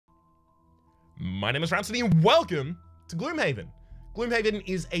My name is Rhapsody and welcome to Gloomhaven. Gloomhaven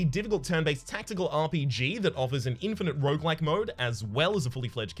is a difficult turn-based tactical RPG that offers an infinite roguelike mode as well as a fully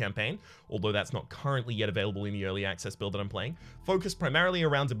fledged campaign, although that's not currently yet available in the early access build that I'm playing, focused primarily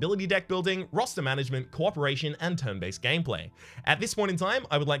around ability deck building, roster management, cooperation, and turn-based gameplay. At this point in time,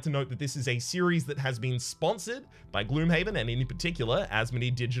 I would like to note that this is a series that has been sponsored by Gloomhaven and in particular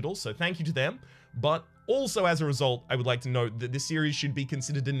Asmodee Digital, so thank you to them, but also, as a result, I would like to note that this series should be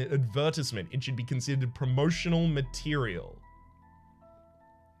considered an advertisement. It should be considered promotional material.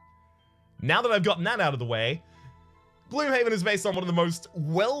 Now that I've gotten that out of the way, Gloomhaven is based on one of the most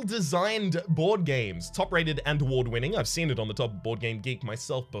well-designed board games, top-rated and award-winning. I've seen it on the top of Board Game Geek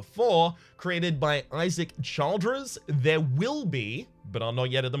myself before, created by Isaac Childress. There will be, but are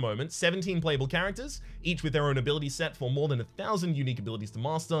not yet at the moment, 17 playable characters, each with their own ability set for more than 1,000 unique abilities to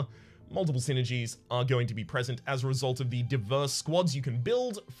master. Multiple synergies are going to be present as a result of the diverse squads you can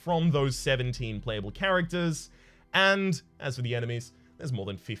build from those 17 playable characters. And as for the enemies, there's more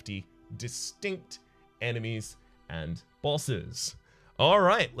than 50 distinct enemies and bosses. All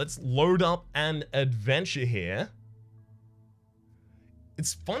right, let's load up an adventure here.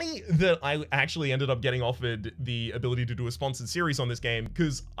 It's funny that I actually ended up getting offered the ability to do a sponsored series on this game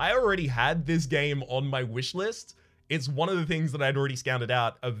because I already had this game on my wish list. It's one of the things that I'd already scouted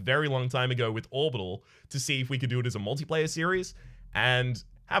out a very long time ago with Orbital to see if we could do it as a multiplayer series. And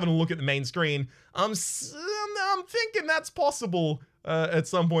having a look at the main screen, I'm thinking that's possible at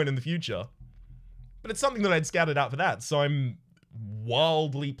some point in the future. But it's something that I'd scouted out for that, so I'm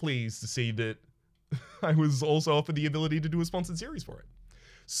wildly pleased to see that I was also offered the ability to do a sponsored series for it.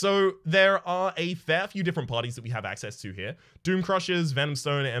 So there are a fair few different parties that we have access to here. Doom Crushers,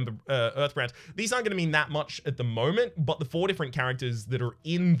 Venomstone, and Earthbrand. These aren't going to mean that much at the moment, but the 4 different characters that are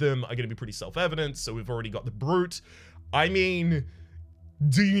in them are going to be pretty self-evident. So we've already got the Brute. I mean,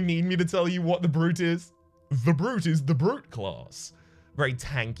 do you need me to tell you what the Brute is? The Brute is the Brute class. Very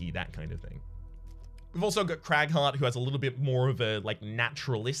tanky, that kind of thing. We've also got Cragheart, who has a little bit more of a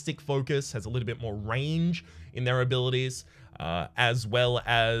naturalistic focus, has a little bit more range in their abilities, as well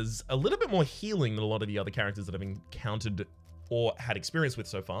as a little bit more healing than a lot of the other characters that I've encountered or had experience with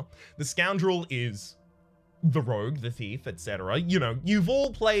so far. The Scoundrel is the rogue, the thief, etc. You know, you've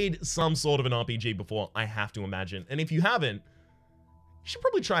all played some sort of an RPG before, I have to imagine. And if you haven't, you should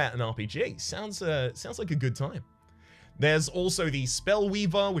probably try out an RPG. Sounds like a good time. There's also the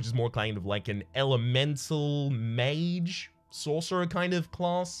Spellweaver, which is more kind of like an elemental mage, sorcerer kind of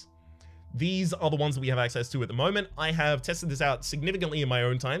class. These are the ones that we have access to at the moment. I have tested this out significantly in my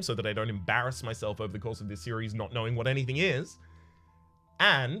own time so that I don't embarrass myself over the course of this series not knowing what anything is.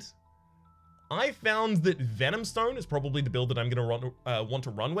 And I found that Venomstone is probably the build that I'm going to want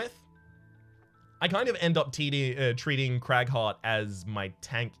to run with. I kind of end up treating Cragheart as my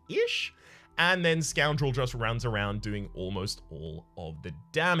tank-ish, and then Scoundrel just runs around doing almost all of the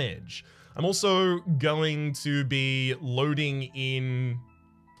damage. I'm also going to be loading in...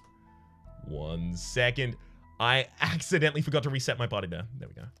 One second. I accidentally forgot to reset my party there. There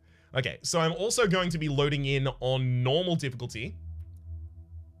we go. Okay, so I'm also going to be loading in on normal difficulty.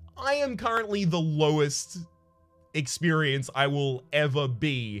 I am currently the lowest experience I will ever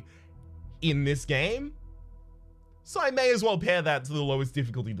be in this game, so I may as well pair that to the lowest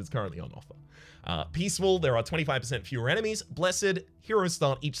difficulty that's currently on offer. Peaceful, there are 25% fewer enemies. Blessed, heroes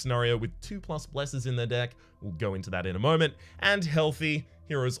start each scenario with 2+ blesses in their deck. We'll go into that in a moment. And healthy,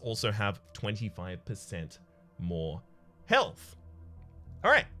 heroes also have 25% more health.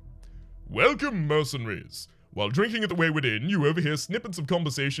 All right. Welcome, mercenaries. While drinking at the Wayward Inn, you overhear snippets of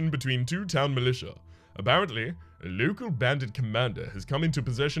conversation between 2 town militia. Apparently, a local bandit commander has come into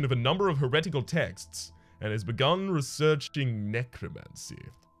possession of a number of heretical texts and has begun researching necromancy.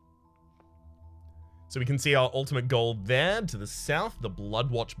 So we can see our ultimate goal there to the south, the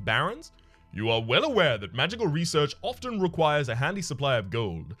Bloodwatch Barons. You are well aware that magical research often requires a handy supply of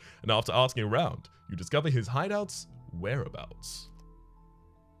gold, and after asking around, you discover his hideout's whereabouts.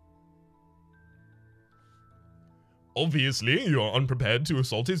 Obviously, you're unprepared to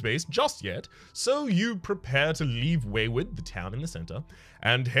assault his base just yet, so you prepare to leave Wayward, the town in the center,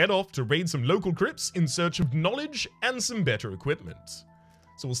 and head off to raid some local crypts in search of knowledge and some better equipment.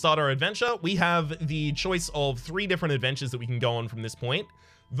 So we'll start our adventure. We have the choice of 3 different adventures that we can go on from this point.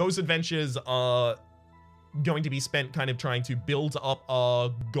 Those adventures are going to be spent kind of trying to build up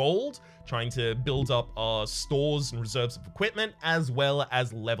our gold, trying to build up our stores and reserves of equipment, as well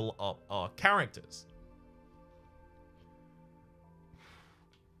as level up our characters.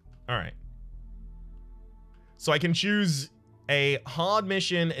 All right. So I can choose a hard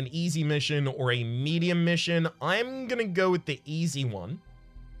mission, an easy mission, or a medium mission. I'm gonna go with the easy one.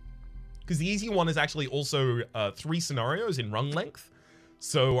 because the easy one is actually also 3 scenarios in run length.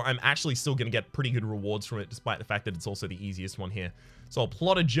 So I'm actually still going to get pretty good rewards from it, despite the fact that it's also the easiest one here. So I'll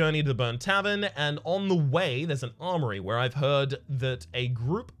plot a journey to the Burnt Tavern, and on the way, there's an armory where I've heard that a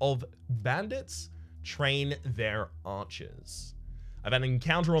group of bandits train their archers. I've had an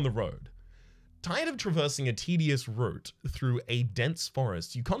encounter on the road. Tired of traversing a tedious route through a dense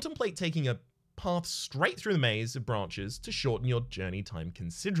forest, you contemplate taking a path straight through the maze of branches to shorten your journey time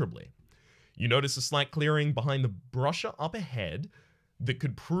considerably. You notice a slight clearing behind the brusher up ahead that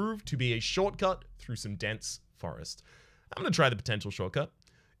could prove to be a shortcut through some dense forest. I'm going to try the potential shortcut.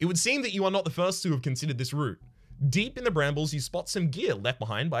 It would seem that you are not the first to have considered this route. Deep in the brambles, you spot some gear left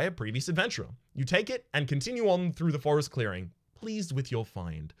behind by a previous adventurer. You take it and continue on through the forest clearing, pleased with your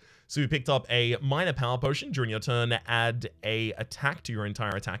find. So you picked up a minor power potion during your turn, add a attack to your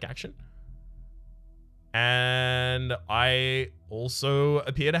entire attack action. And I also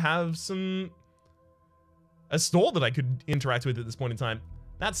appear to have a store that I could interact with at this point in time.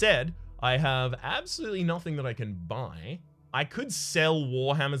 That said, I have absolutely nothing that I can buy. I could sell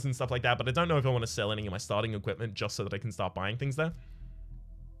warhammers and stuff like that, but I don't know if I want to sell any of my starting equipment just so that I can start buying things there.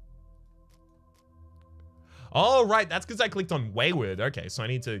 Oh, right, that's because I clicked on Wayward. Okay, so I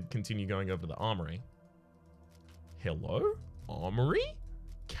need to continue going over the armory. Hello? Armory?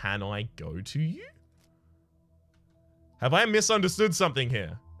 Can I go to you? Have I misunderstood something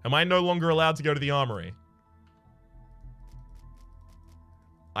here? Am I no longer allowed to go to the armory?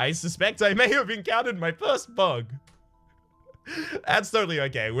 I suspect I may have encountered my first bug. That's totally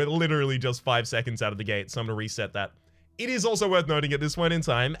okay. We're literally just 5 seconds out of the gate, so I'm going to reset that. It is also worth noting at this point in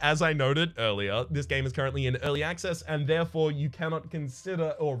time, as I noted earlier, this game is currently in early access, and therefore you cannot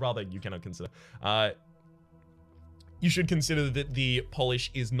consider, or rather, you cannot consider, you should consider that the polish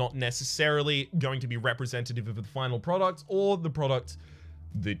is not necessarily going to be representative of the final product or the product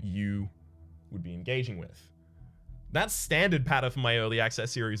that you would be engaging with. That's standard pattern for my early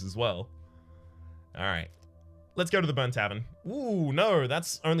access series as well. All right, let's go to the Burnt Tavern. Ooh, no,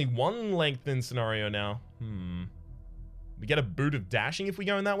 that's only one lengthened scenario now. We get a boot of dashing if we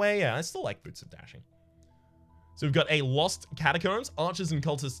go in that way. Yeah, I still like boots of dashing. So we've got a lost catacombs, archers and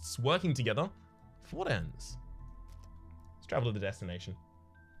cultists working together. For what ends? Let's travel to the destination.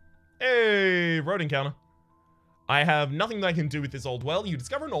 Hey, road encounter. I have nothing that I can do with this old well. You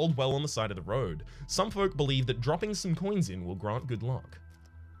discover an old well on the side of the road. Some folk believe that dropping some coins in will grant good luck.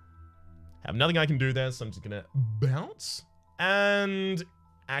 Have nothing I can do there, so I'm just gonna bounce and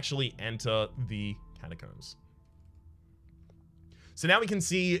actually enter the catacombs. So now we can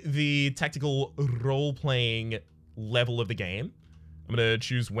see the tactical role-playing level of the game. I'm gonna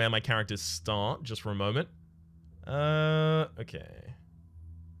choose where my characters start just for a moment. Okay.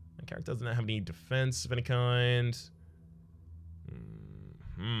 My character doesn't have any defense of any kind.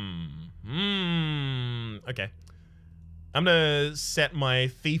 Okay. I'm gonna set my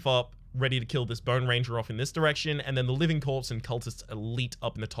thief up, ready to kill this Bone Ranger off in this direction, and then the Living Corpse and Cultist Elite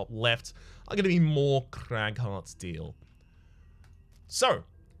up in the top left are gonna be more Craghart's deal. So,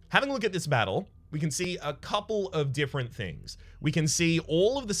 having a look at this battle, we can see a couple of different things. We can see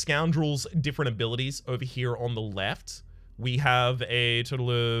all of the scoundrels' different abilities over here on the left. We have a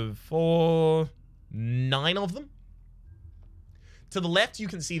total of 9 of them. To the left, you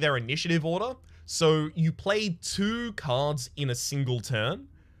can see their initiative order. So you play 2 cards in a single turn.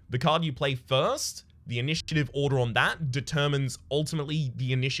 The card you play first, the initiative order on that determines ultimately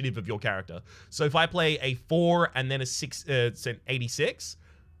the initiative of your character. So if I play a 4 and then it's an 86,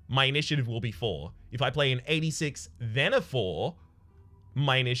 my initiative will be 4. If I play an 86, then a 4,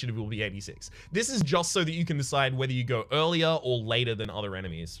 my initiative will be 86. This is just so that you can decide whether you go earlier or later than other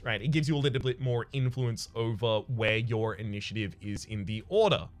enemies, right? It gives you a little bit more influence over where your initiative is in the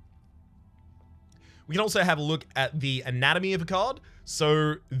order. We can also have a look at the anatomy of a card.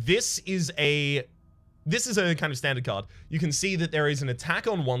 So this is a kind of standard card. You can see that there is an attack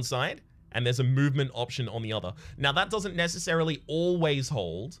on one side and there's a movement option on the other. Now that doesn't necessarily always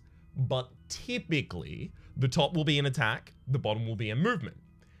hold, but typically the top will be an attack, the bottom will be a movement.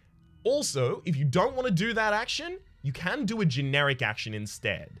 Also, if you don't want to do that action, you can do a generic action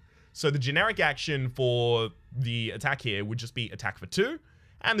instead. So the generic action for the attack here would just be attack for 2,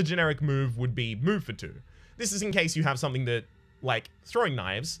 and the generic move would be move for 2. This is in case you have something that, like throwing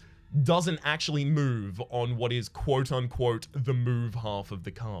knives, doesn't actually move on what is quote-unquote the move half of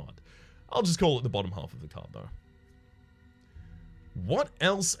the card. I'll just call it the bottom half of the card though. What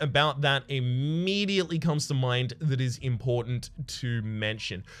else about that immediately comes to mind that is important to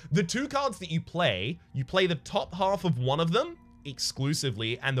mention? The 2 cards that you play the top half of one of them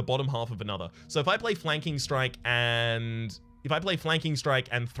exclusively and the bottom half of another. So if I play Flanking Strike and if I play Flanking Strike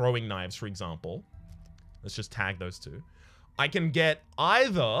and Throwing Knives, for example, let's just tag those two, I can get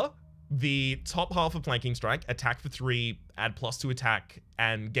either the top half of Flanking Strike, attack for 3, add +2 attack,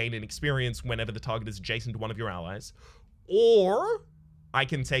 and gain an experience whenever the target is adjacent to one of your allies, or I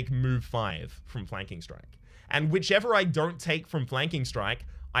can take move 5 from Flanking Strike. And whichever I don't take from Flanking Strike,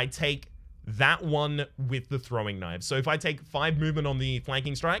 I take that one with the Throwing Knives. So if I take 5 movement on the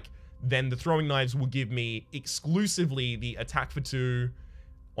Flanking Strike, then the Throwing Knives will give me exclusively the attack for 2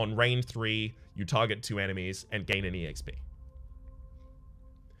 on range 3, you target 2 enemies, and gain an EXP.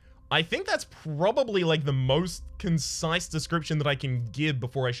 I think that's probably like the most concise description that I can give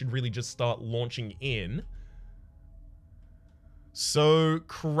before I should really just start launching in. So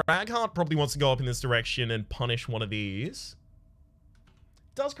Cragheart probably wants to go up in this direction and punish one of these.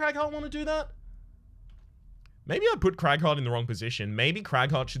 Does Cragheart want to do that? Maybe I put Cragheart in the wrong position. Maybe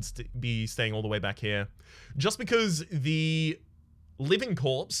Cragheart should be staying all the way back here. Just because the Living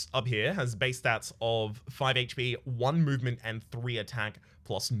Corpse up here has base stats of 5 HP, 1 movement, and 3 attack,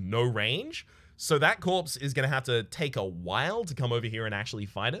 plus no range. So that corpse is going to have to take a while to come over here and actually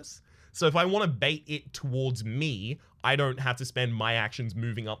fight us. So if I want to bait it towards me, I don't have to spend my actions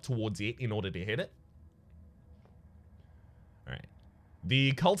moving up towards it in order to hit it. Alright.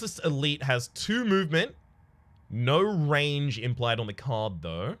 The Cultist Elite has 2 movement. No range implied on the card,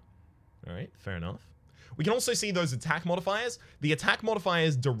 though. Alright, fair enough. We can also see those attack modifiers. The attack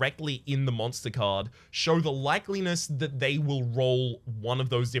modifiers directly in the monster card show the likeliness that they will roll one of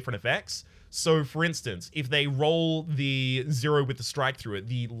those different effects. So, for instance, if they roll the 0 with the strike through it,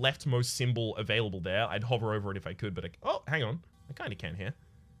 the leftmost symbol available there, I'd hover over it if I could, but oh, hang on. I kind of can here.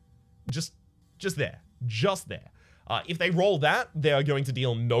 Just there. Just there. If they roll that, they are going to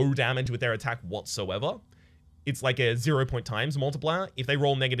deal no damage with their attack whatsoever. It's like a 0 point times multiplier. If they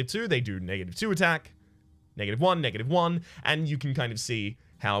roll -2, they do -2 attack, -1, -1, and you can kind of see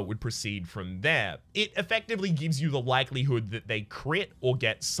how it would proceed from there. It effectively gives you the likelihood that they crit or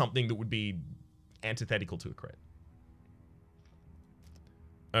get something that would be antithetical to a crit.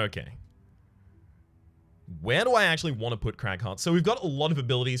 Okay. Where do I actually want to put Cragheart? So we've got a lot of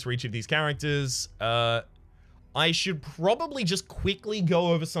abilities for each of these characters. I should probably just quickly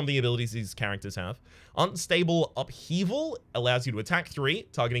go over some of the abilities these characters have. Unstable Upheaval allows you to attack 3,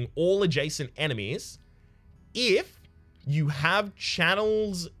 targeting all adjacent enemies. If you have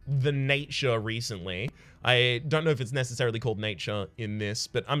channeled the Nature recently, I don't know if it's necessarily called Nature in this,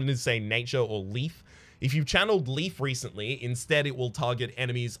 but I'm going to say Nature or Leaf. If you've channeled Leaf recently, instead it will target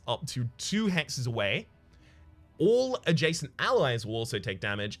enemies up to 2 hexes away. All adjacent allies will also take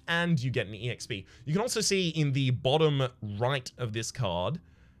damage, and you get an EXP. You can also see in the bottom right of this card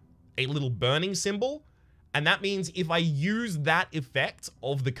a little burning symbol, and that means if I use that effect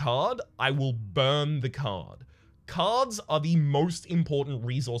of the card, I will burn the card. Cards are the most important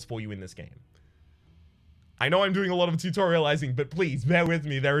resource for you in this game. I know I'm doing a lot of tutorializing, but please bear with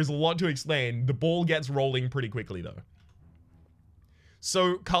me. There is a lot to explain. The ball gets rolling pretty quickly, though.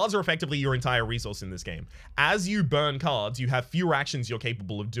 So cards are effectively your entire resource in this game. As you burn cards, you have fewer actions you're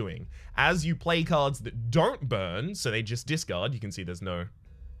capable of doing. As you play cards that don't burn, so they just discard, you can see there's no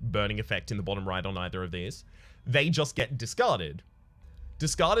burning effect in the bottom right on either of these, they just get discarded.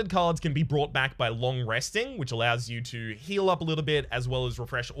 Discarded cards can be brought back by long resting, which allows you to heal up a little bit, as well as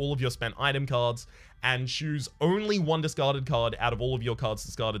refresh all of your spent item cards, and choose only one discarded card out of all of your cards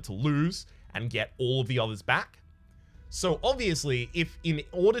discarded to lose, and get all of the others back. So obviously, if in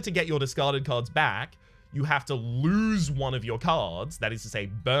order to get your discarded cards back, you have to lose one of your cards, that is to say,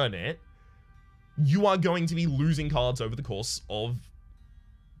 burn it, you are going to be losing cards over the course of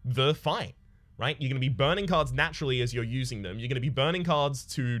the fight, right? You're going to be burning cards naturally as you're using them. You're going to be burning cards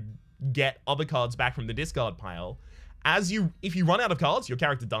to get other cards back from the discard pile. If you run out of cards, your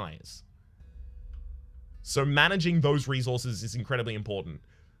character dies. So managing those resources is incredibly important.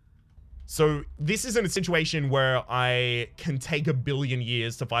 So this isn't a situation where I can take a billion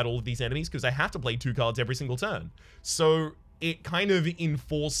years to fight all of these enemies because I have to play 2 cards every single turn. So it kind of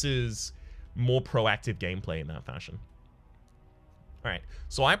enforces more proactive gameplay in that fashion. All right,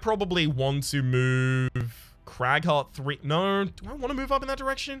 so I probably want to move Cragheart 3. No, do I want to move up in that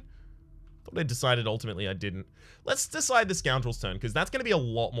direction? Thought I decided ultimately I didn't. Let's decide the Scoundrel's turn because that's going to be a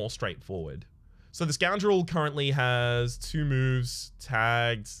lot more straightforward. So the Scoundrel currently has 2 moves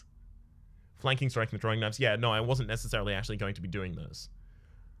tagged. Flanking Strike and Throwing Knives. Yeah, no, I wasn't necessarily actually going to be doing those.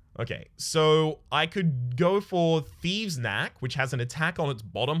 Okay, so I could go for Thieves' Knack, which has an attack on its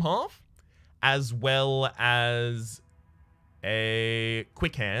bottom half, as well as a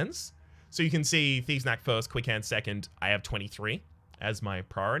Quick Hands. So you can see Thieves' Knack first, Quick Hands second. I have 23 as my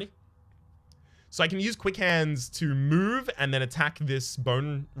priority. So I can use Quick Hands to move and then attack this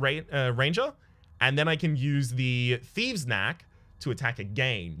Bone Ranger. And then I can use the Thieves' Knack to attack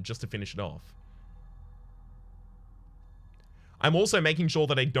again, just to finish it off. I'm also making sure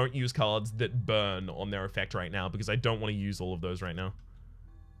that I don't use cards that burn on their effect right now, because I don't want to use all of those right now.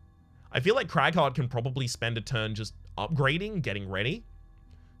 I feel like Cragheart can probably spend a turn just upgrading, getting ready.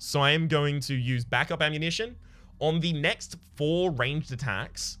 So I am going to use backup ammunition. On the next 4 ranged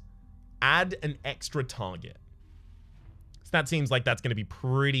attacks, add an extra target. So that seems like that's going to be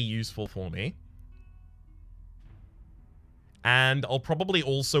pretty useful for me. And I'll probably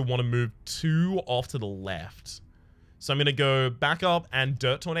also want to move 2 off to the left. So I'm going to go back up and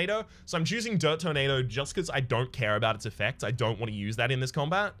Dirt Tornado. So I'm choosing Dirt Tornado just because I don't care about its effect. I don't want to use that in this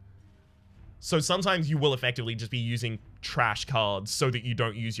combat. So sometimes you will effectively just be using trash cards so that you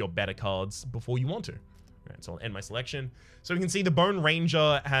don't use your better cards before you want to. All right, so I'll end my selection. So we can see the Bone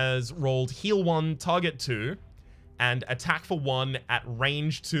Ranger has rolled heal 1, target 2, and attack for 1 at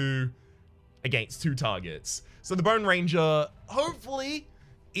range 2 against 2 targets. So the Bone Ranger hopefully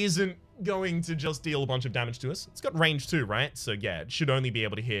isn't going to just deal a bunch of damage to us. It's got range 2, right? So yeah, it should only be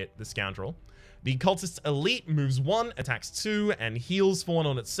able to hit the Scoundrel. The Cultist Elite moves 1, attacks 2, and heals for 1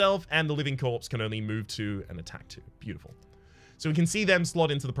 on itself, and the Living Corpse can only move 2 and attack 2. Beautiful. So we can see them slot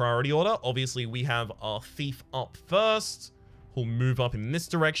into the priority order. Obviously, we have our Thief up first, who'll move up in this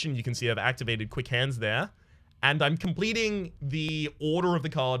direction. You can see I've activated Quick Hands there. And I'm completing the order of the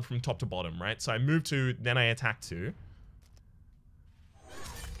card from top to bottom, right? So I move 2, then I attack 2.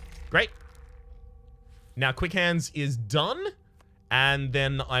 Great. Now Quick Hands is done. And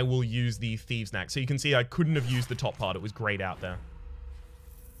then I will use the Thieves' Knack. So you can see I couldn't have used the top part. It was grayed out there.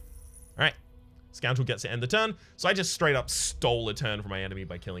 All right. Scoundrel gets to end the turn. So I just straight up stole a turn from my enemy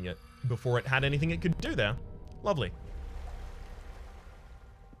by killing it before it had anything it could do there. Lovely.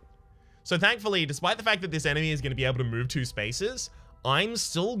 So thankfully, despite the fact that this enemy is going to be able to move 2 spaces, I'm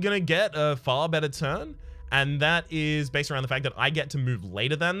still going to get a far better turn. And that is based around the fact that I get to move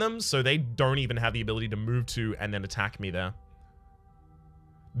later than them. So they don't even have the ability to move 2 and then attack me there.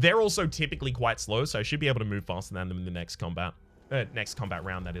 They're also typically quite slow, so I should be able to move faster than them in the next combat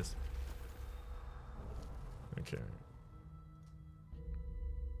round, that is. Okay.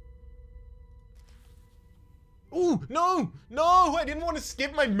 Ooh, no! No! I didn't want to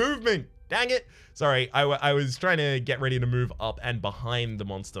skip my movement! Dang it! Sorry, I was trying to get ready to move up and behind the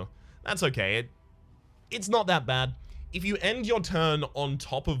monster. That's okay. It's not that bad. If you end your turn on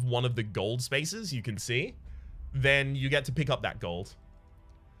top of one of the gold spaces you can see, then you get to pick up that gold.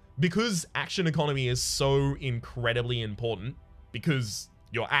 Because action economy is so incredibly important, because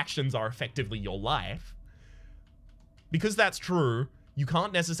your actions are effectively your life, because that's true, you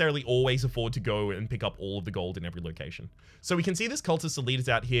can't necessarily always afford to go and pick up all of the gold in every location. So we can see this Cultist Elite is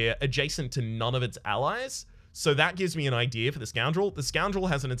out here adjacent to none of its allies, so that gives me an idea for the Scoundrel. The Scoundrel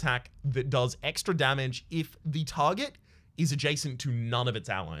has an attack that does extra damage if the target is adjacent to none of its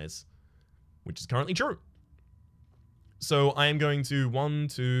allies, which is currently true. So I am going to 1,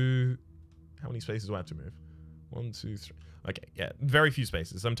 2... How many spaces do I have to move? 1, 2, 3... Okay, yeah, very few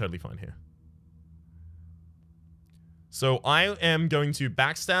spaces. I'm totally fine here. So I am going to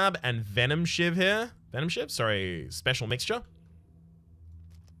Backstab and Venom Shiv here. Venom Shiv? Sorry, Special Mixture.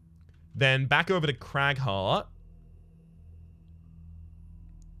 Then back over to Cragheart.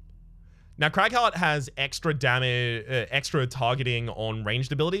 Now, Cragheart has extra damage, extra targeting on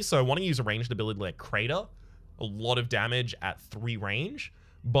ranged abilities. So I want to use a ranged ability like Crater. A lot of damage at 3 range,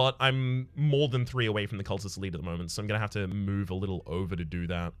 but I'm more than 3 away from the Cultist Elite at the moment, so I'm gonna have to move a little over to do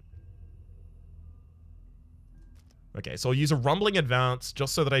that. Okay, so I'll use a Rumbling Advance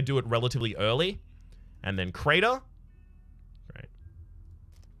just so that I do it relatively early, and then Crater. Right.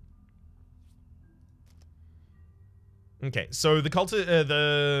 Okay, so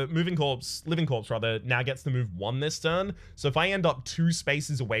the Living Corpse rather, now gets to move 1 this turn. So if I end up 2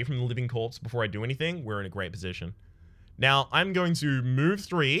 spaces away from the Living Corpse before I do anything, we're in a great position. Now, I'm going to move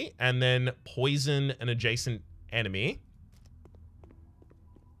 3 and then poison an adjacent enemy.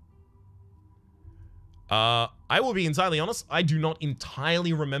 I will be entirely honest, I do not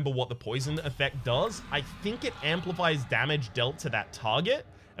entirely remember what the poison effect does. I think it amplifies damage dealt to that target.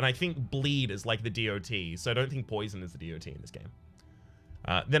 And I think bleed is like the DOT, so I don't think poison is the DOT in this game.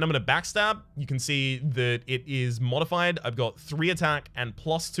 Then I'm going to Backstab. You can see that it is modified. I've got 3 attack and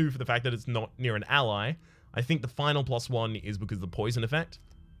 +2 for the fact that it's not near an ally. I think the final +1 is because of the poison effect.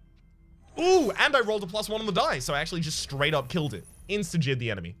 Ooh, and I rolled a +1 on the die, so I actually just straight up killed it. Insta-jid the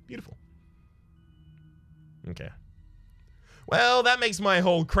enemy. Beautiful. Okay. Well, that makes my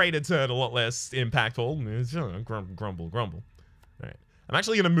whole Crater turn a lot less impactful. Grumble, grumble. All right. I'm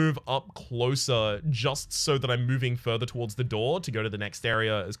actually going to move up closer just so that I'm moving further towards the door to go to the next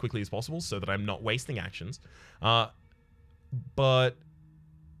area as quickly as possible so that I'm not wasting actions. But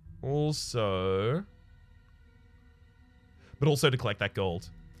also to collect that gold.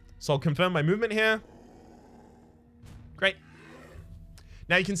 So I'll confirm my movement here. Great.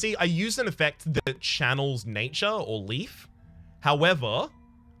 Now you can see I used an effect that channels nature or leaf. However,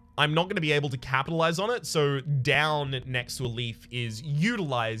 I'm not going to be able to capitalize on it. So down next to a leaf is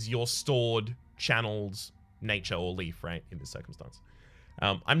utilize your stored channeled nature or leaf, right? In this circumstance.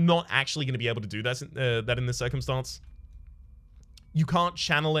 I'm not actually going to be able to do that in this circumstance. You can't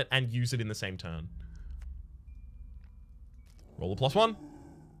channel it and use it in the same turn. Roll a +1.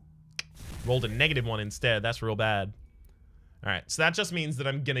 Rolled a -1 instead. That's real bad. All right, so that just means that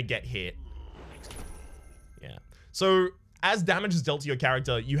I'm going to get hit. Yeah. So as damage is dealt to your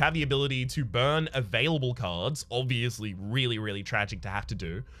character, you have the ability to burn available cards. Obviously, really, really tragic to have to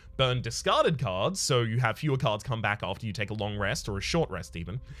do. Burn discarded cards, so you have fewer cards come back after you take a long rest or a short rest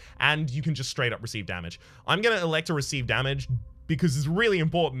even. And you can just straight up receive damage. I'm going to elect to receive damage because it's really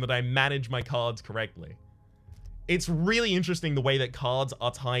important that I manage my cards correctly. It's really interesting the way that cards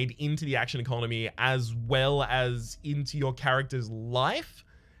are tied into the action economy as well as into your character's life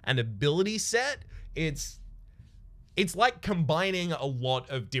and ability set. It's like combining a lot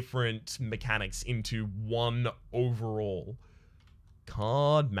of different mechanics into one overall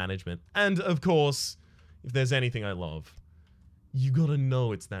card management. And of course, if there's anything I love, you gotta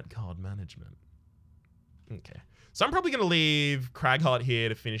know it's that card management. Okay. So I'm probably gonna leave Cragheart here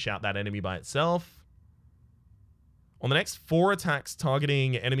to finish out that enemy by itself. On the next 4 attacks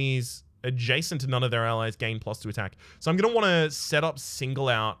targeting enemies adjacent to none of their allies gain +2 attack. So I'm gonna wanna set up Single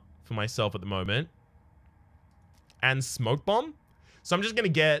Out for myself at the moment. And Smoke Bomb. So I'm just going to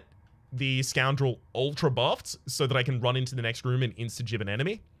get the Scoundrel ultra buffed so that I can run into the next room and insta-jib an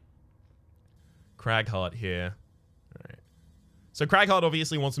enemy. Cragheart here. All right. So Cragheart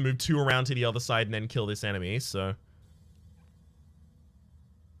obviously wants to move 2 around to the other side and then kill this enemy, so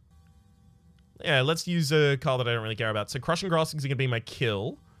yeah, let's use a card that I don't really care about. So Crushing Grass is going to be my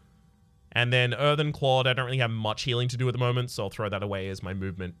kill. And then Earthen Clawed, I don't really have much healing to do at the moment, so I'll throw that away as my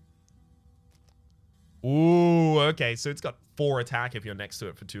movement. Ooh, okay, so it's got 4 attack if you're next to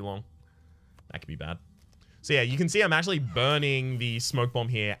it for too long. That could be bad. So yeah, you can see I'm actually burning the Smoke Bomb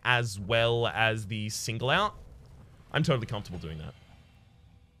here as well as the Single Out. I'm totally comfortable doing that.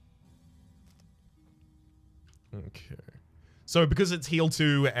 Okay. So because it's heal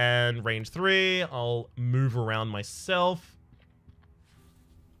 2 and range 3, I'll move around myself.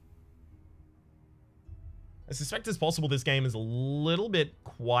 I suspect it's possible this game is a little bit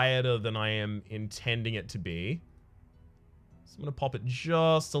quieter than I am intending it to be. So I'm going to pop it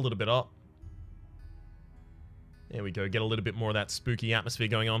just a little bit up. There we go. Get a little bit more of that spooky atmosphere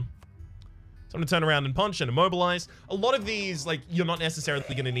going on. So I'm going to turn around and punch and immobilize. A lot of these, like, you're not necessarily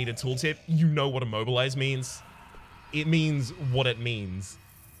going to need a tooltip. You know what immobilize means. It means what it means.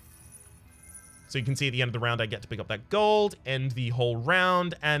 So you can see at the end of the round, I get to pick up that gold, end the whole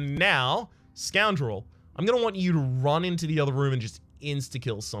round. And now, Scoundrel, I'm going to want you to run into the other room and just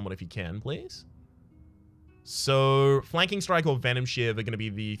insta-kill someone if you can, please. So, Flanking Strike or Venom Shiv are going to be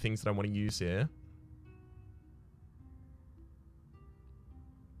the things that I want to use here.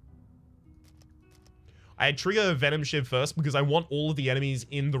 I trigger Venom Shiv first because I want all of the enemies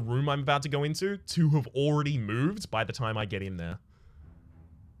in the room I'm about to go into to have already moved by the time I get in there.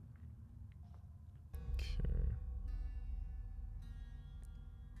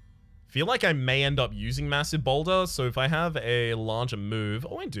 Feel like I may end up using Massive Boulder, so if I have a larger move...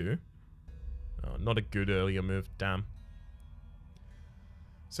 Oh, I do. Oh, not a good earlier move. Damn.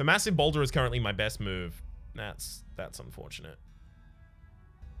 So Massive Boulder is currently my best move. That's unfortunate.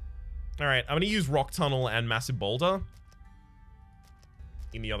 Alright, I'm going to use Rock Tunnel and Massive Boulder.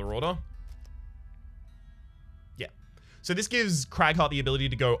 In the other order. Yeah. So this gives Cragheart the ability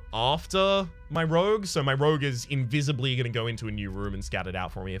to go after my rogue. So my rogue is invisibly going to go into a new room and scout it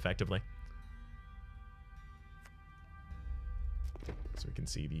out for me effectively. So we can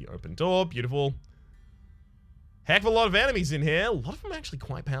see the open door. Beautiful. Heck of a lot of enemies in here. A lot of them are actually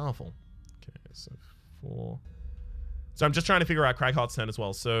quite powerful. Okay, so 4. So I'm just trying to figure out Cragheart's turn as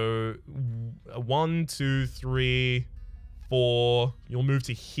well. So 1, 2, 3, 4. You'll move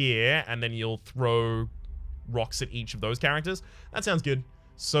to here, and then you'll throw rocks at each of those characters. That sounds good.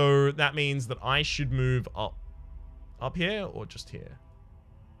 So that means that I should move up here or just here.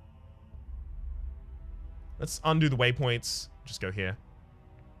 Let's undo the waypoints. Just go here.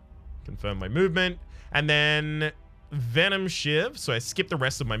 Confirm my movement. And then Venom Shiv. So I skip the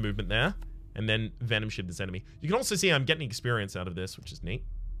rest of my movement there. And then Venom Shiv this enemy. You can also see I'm getting experience out of this, which is neat.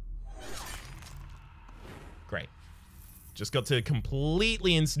 Great. Just got to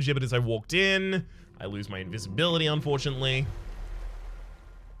completely insta-gibbet as I walked in. I lose my invisibility, unfortunately.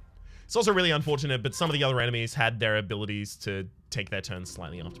 It's also really unfortunate, but some of the other enemies had their abilities to take their turns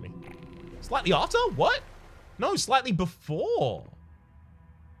slightly after me. Slightly after? What? No, slightly before.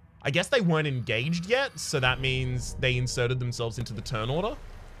 I guess they weren't engaged yet, so that means they inserted themselves into the turn order.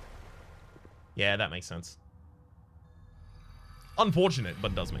 Yeah, that makes sense. Unfortunate,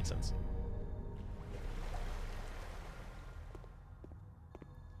 but does make sense.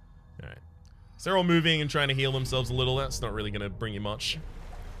 Alright. So they're all moving and trying to heal themselves a little. That's not really going to bring you much.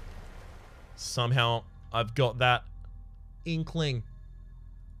 Somehow, I've got that inkling.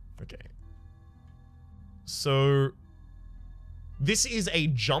 Okay. So, this is a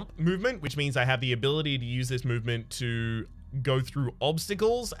jump movement, which means I have the ability to use this movement to go through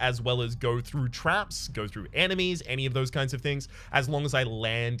obstacles, as well as go through traps, go through enemies, any of those kinds of things, as long as I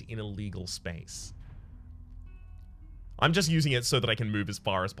land in a legal space. I'm just using it so that I can move as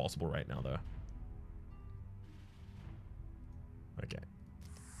far as possible right now, though. Okay.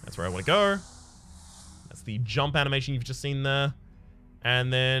 That's where I want to go. That's the jump animation you've just seen there.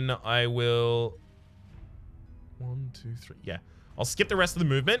 And then I will... 1, 2, 3. Yeah. I'll skip the rest of the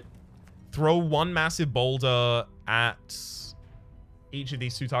movement. Throw one massive boulder at each of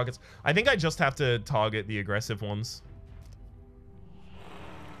these 2 targets. I think I just have to target the aggressive ones.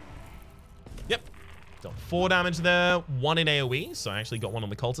 Yep. Dealt 4 damage there. 1 in AoE. So I actually got 1 on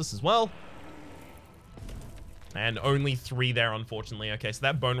the cultist as well. And only 3 there, unfortunately. Okay, so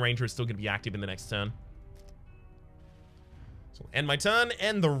that Bone Ranger is still going to be active in the next turn. So end my turn,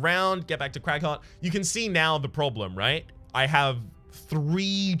 end the round, get back to Cragheart. You can see now the problem, right? I have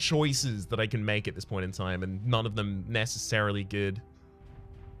 3 choices that I can make at this point in time, and none of them necessarily good.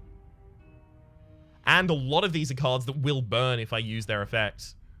 And a lot of these are cards that will burn if I use their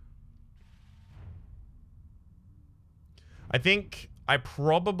effects. I think I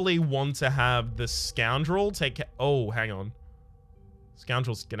probably want to have the Scoundrel take... Oh, hang on.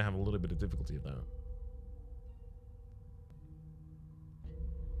 Scoundrel's going to have a little bit of difficulty with that.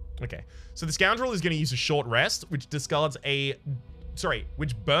 Okay, so the Scoundrel is going to use a short rest, which discards a... Sorry,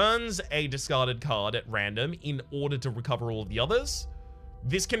 which burns a discarded card at random in order to recover all of the others.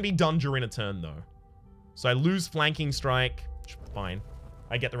 This can be done during a turn, though. So I lose Flanking Strike. Fine.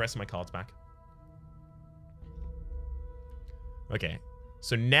 I get the rest of my cards back. Okay,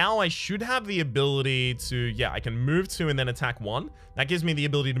 so now I should have the ability to... Yeah, I can move 2 and then attack 1. That gives me the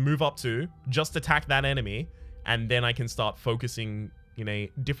ability to move up 2, just attack that enemy, and then I can start focusing in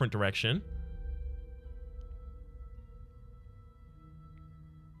a different direction.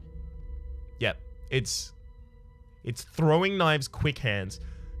 Yep, it's throwing knives quick hands.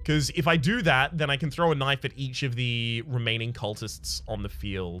 Because if I do that, then I can throw a knife at each of the remaining cultists on the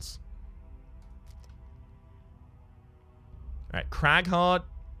field. Alright, Cragheart.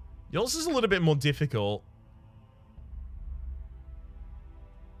 Yours is a little bit more difficult.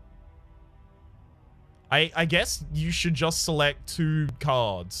 I guess you should just select 2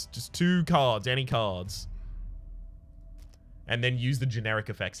 cards. Just 2 cards, any cards. And then use the generic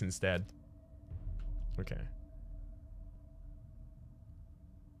effects instead. Okay.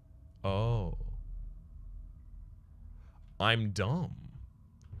 Oh. I'm dumb.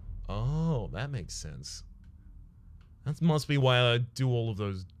 Oh, that makes sense. That must be why I do all of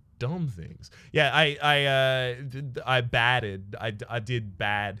those dumb things. Yeah, I batted. I did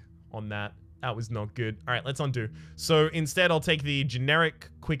bad on that. That was not good. All right, let's undo. So instead, I'll take the generic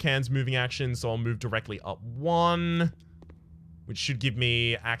quick hands moving action. So I'll move directly up 1, which should give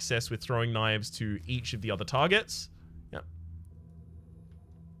me access with throwing knives to each of the other targets. Yep.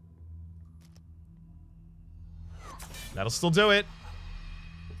 That'll still do it.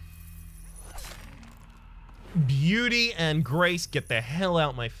 Beauty and grace, get the hell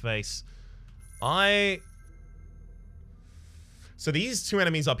out my face. So these 2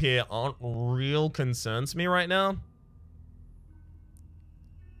 enemies up here aren't real concerns to me right now.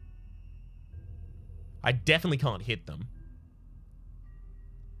 I definitely can't hit them.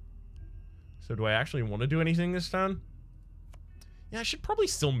 So do I actually want to do anything this turn? Yeah, I should probably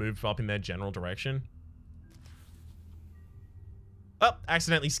still move up in their general direction. Oh,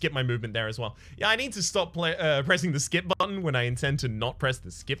 accidentally skipped my movement there as well. Yeah, I need to stop pressing the skip button when I intend to not press the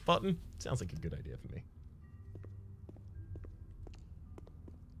skip button. Sounds like a good idea for me.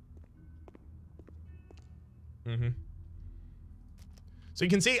 So you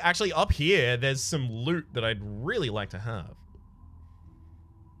can see, actually, up here, there's some loot that I'd really like to have.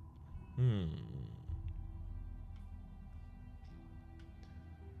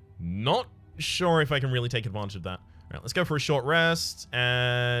 Not sure if I can really take advantage of that. All right, let's go for a short rest.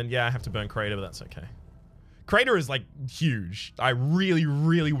 And yeah, I have to burn Crater, but that's okay. Crater is like huge. I really,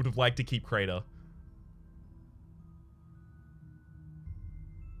 really would have liked to keep Crater.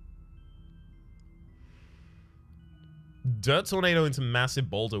 Dirt Tornado into Massive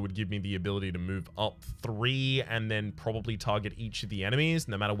Boulder would give me the ability to move up 3 and then probably target each of the enemies,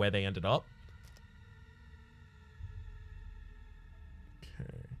 no matter where they ended up.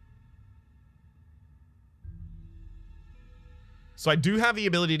 Okay. So I do have the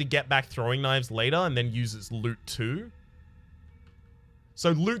ability to get back throwing knives later and then use its loot 2.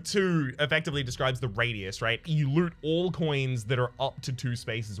 So loot 2 effectively describes the radius, right? You loot all coins that are up to 2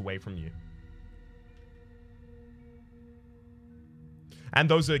 spaces away from you. And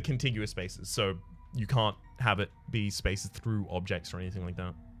those are contiguous spaces, so you can't have it be spaces through objects or anything like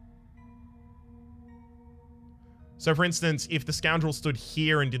that. So for instance, if the scoundrel stood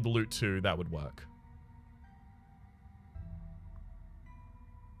here and did the loot 2, that would work.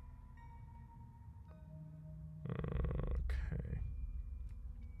 Okay.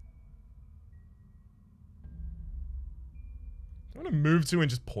 I'm gonna move to and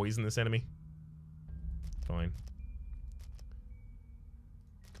just poison this enemy. Fine.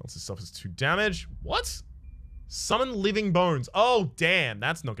 Also suffers 2 damage. What? Summon living bones. Oh, damn.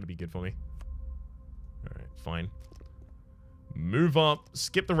 That's not going to be good for me. Alright, fine. Move up.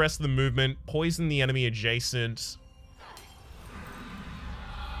 Skip the rest of the movement. Poison the enemy adjacent.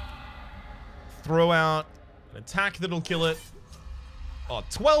 Throw out an attack that'll kill it. Oh,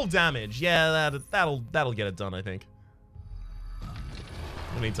 12 damage. Yeah, that'll get it done, I think.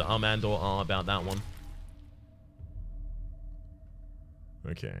 We'll need to and or R about that one.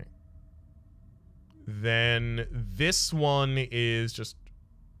 Okay. Then this one is just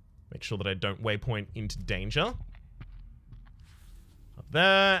make sure that I don't waypoint into danger. Up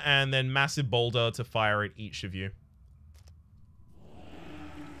there, and then Massive Boulder to fire at each of you.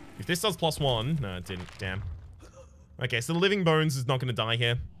 If this does +1, no, it didn't. Damn. Okay, so the Living Bones is not going to die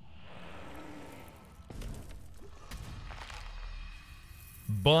here.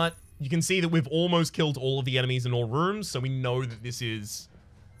 But you can see that we've almost killed all of the enemies in all rooms, so we know that this is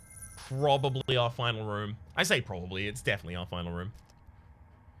probably our final room. I say probably, it's definitely our final room.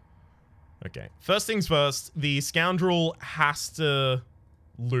 Okay, first things first, the scoundrel has to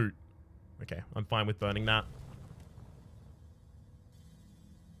loot. Okay, I'm fine with burning that.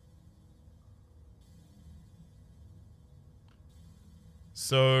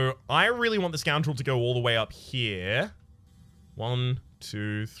 So, I really want the scoundrel to go all the way up here. 1,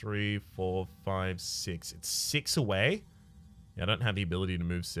 2, 3, 4, 5, 6. It's 6 away. Yeah, I don't have the ability to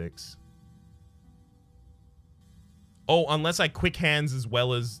move 6. Oh, unless I quick hands as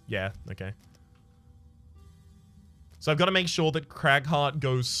well as... Yeah, okay. So I've got to make sure that Cragheart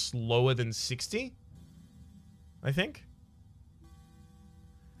goes slower than 60. I think.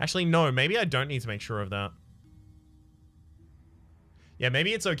 Actually, no. Maybe I don't need to make sure of that. Yeah,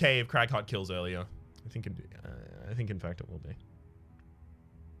 maybe it's okay if Cragheart kills earlier. I think in fact it will be.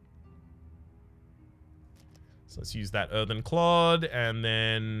 So let's use that Earthen Clod, and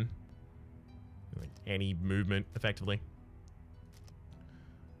then like any movement, effectively.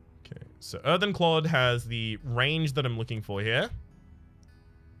 Okay, so Earthen Clod has the range that I'm looking for here.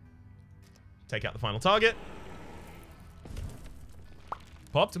 Take out the final target.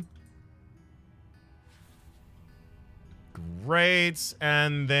 Popped him. Great,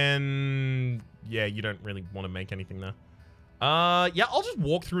 and then... Yeah, you don't really want to make anything there. Yeah, I'll just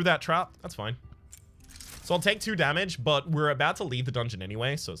walk through that trap. That's fine. So I'll take 2 damage, but we're about to leave the dungeon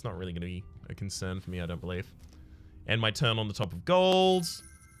anyway, so it's not really going to be a concern for me, I don't believe. End my turn on the top of gold.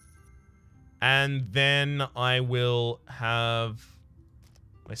 And then I will have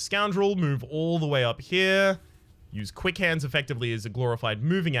my scoundrel move all the way up here. Use quick hands effectively as a glorified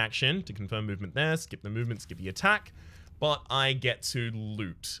moving action to confirm movement there. Skip the movement, skip the attack. But I get to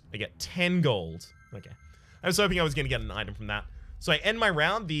loot. I get 10 gold. Okay. I was hoping I was going to get an item from that. So I end my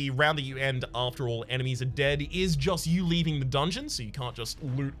round. The round that you end after all enemies are dead is just you leaving the dungeon, so you can't just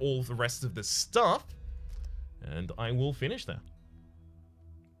loot all the rest of the stuff. And I will finish there.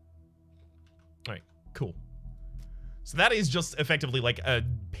 Alright, cool. So that is just effectively like a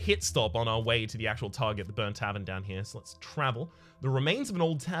pit stop on our way to the actual target, the Burnt Tavern down here. So let's travel. The remains of an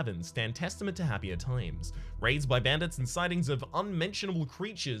old tavern stand testament to happier times. Raids by bandits and sightings of unmentionable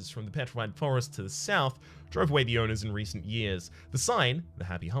creatures from the petrified forest to the south drove away the owners in recent years. The sign, the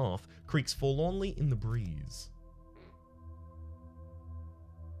Happy Hearth, creaks forlornly in the breeze.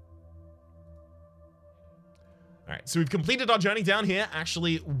 Alright, so we've completed our journey down here,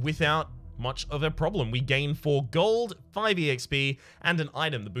 actually without much of a problem. We gain 4 gold, 5 EXP, and an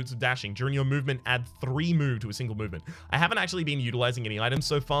item, the Boots of Dashing. During your movement, add 3 move to a single movement. I haven't actually been utilizing any items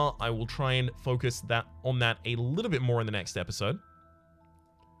so far. I will try and focus on that a little bit more in the next episode.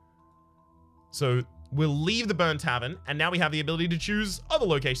 So we'll leave the Burn Tavern, and now we have the ability to choose other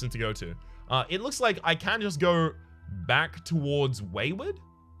locations to go to. It looks like I can just go back towards Wayward.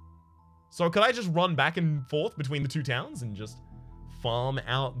 So could I just run back and forth between the 2 towns and just farm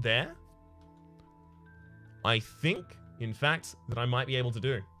out there? I think, in fact, that I might be able to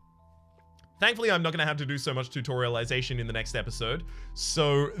do. Thankfully, I'm not going to have to do so much tutorialization in the next episode,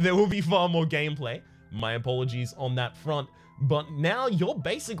 so there will be far more gameplay. My apologies on that front, but now you're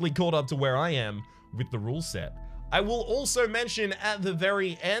basically caught up to where I am with the rule set. I will also mention at the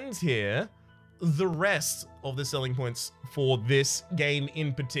very end here the rest of the selling points for this game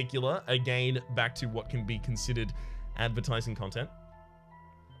in particular. Again, back to what can be considered advertising content.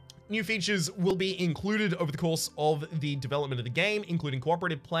 New features will be included over the course of the development of the game, including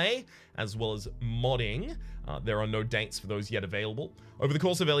cooperative play, as well as modding. There are no dates for those yet available. Over the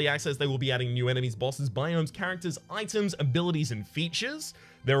course of early access, they will be adding new enemies, bosses, biomes, characters, items, abilities, and features.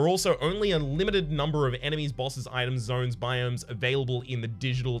 There are also only a limited number of enemies, bosses, items, zones, biomes available in the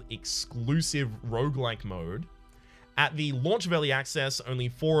digital exclusive roguelike mode. At the launch of early access, only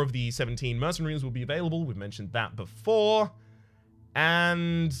 4 of the 17 mercenaries will be available. We've mentioned that before.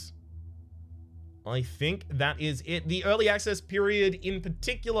 And I think that is it. The early access period in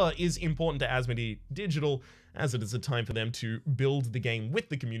particular is important to Asmodee Digital, as it is a time for them to build the game with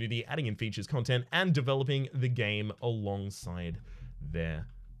the community, adding in features, content, and developing the game alongside their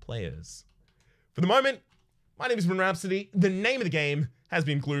players. For the moment, my name is Rhapsody. The name of the game has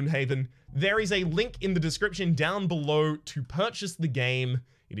been Gloomhaven. There is a link in the description down below to purchase the game.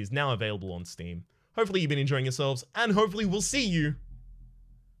 It is now available on Steam. Hopefully you've been enjoying yourselves, and hopefully we'll see you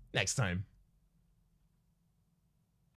next time.